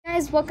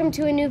guys, welcome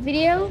to a new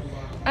video.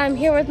 I'm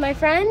here with my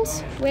friend,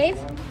 Wave.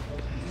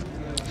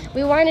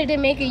 We wanted to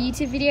make a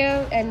YouTube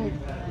video and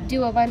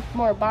do a bunch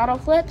more bottle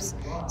flips,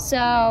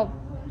 so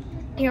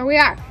here we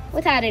are.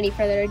 Without any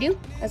further ado,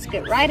 let's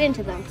get right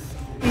into them.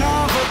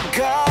 No, but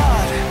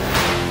God,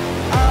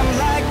 I'm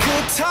like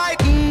a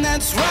titan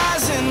that's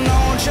rising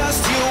on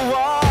just you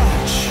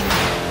watch.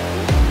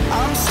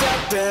 I'm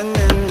stepping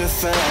into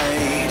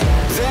fate.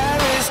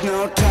 There is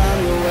no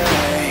time to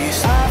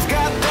waste. I've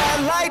got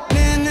that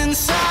lightning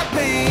inside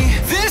me.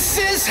 This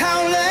is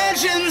how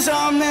legends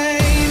are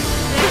made.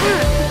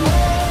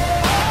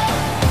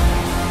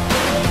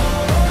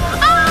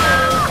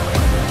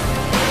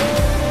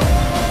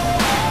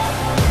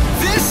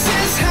 This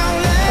is how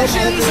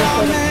legends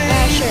are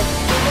made. Sure.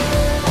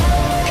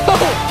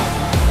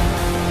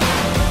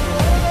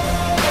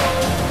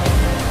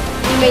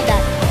 You made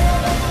that.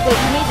 Wait,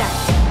 you made that.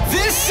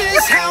 This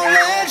is how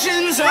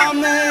legends are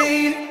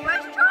made.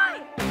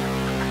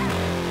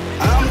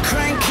 I'm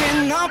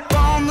cranking up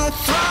on the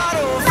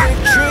throttle.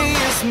 Victory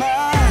is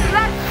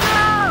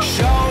mine.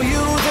 Show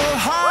you the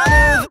heart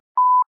of.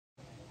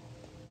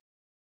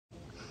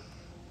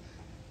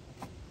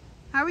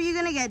 How are you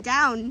gonna get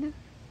down?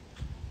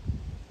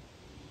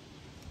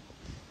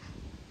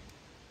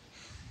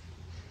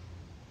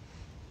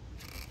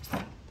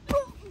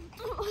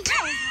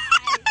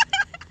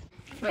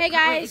 Hey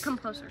guys. Come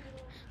closer.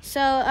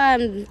 So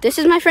this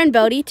is my friend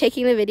Bodie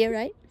taking the video,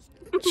 right?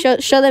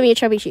 show them your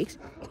chubby cheeks.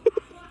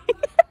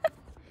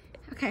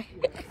 Okay.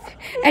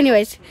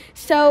 Anyways,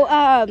 so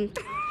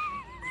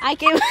I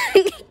came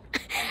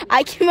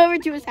I came over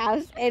to his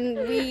house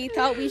and we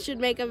thought we should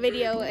make a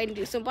video and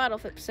do some bottle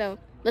flips. So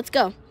let's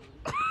go.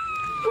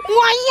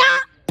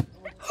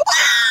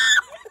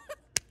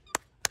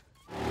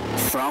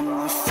 From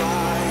the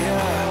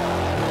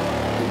fire,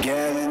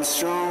 getting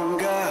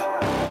stronger.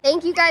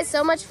 Thank you guys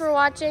so much for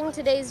watching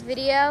today's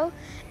video.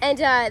 And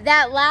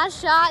that last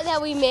shot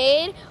that we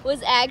made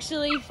was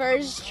actually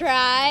first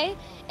try.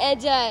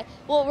 And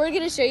well, we're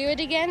gonna show you it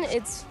again.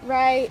 It's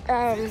right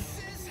up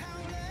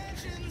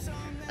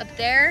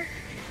there.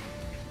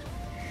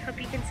 Hope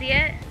you can see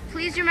it.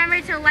 Please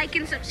remember to like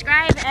and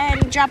subscribe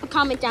and drop a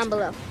comment down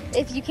below.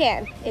 If you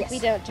can, if we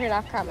don't turn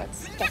off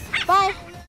comments. Okay. Bye.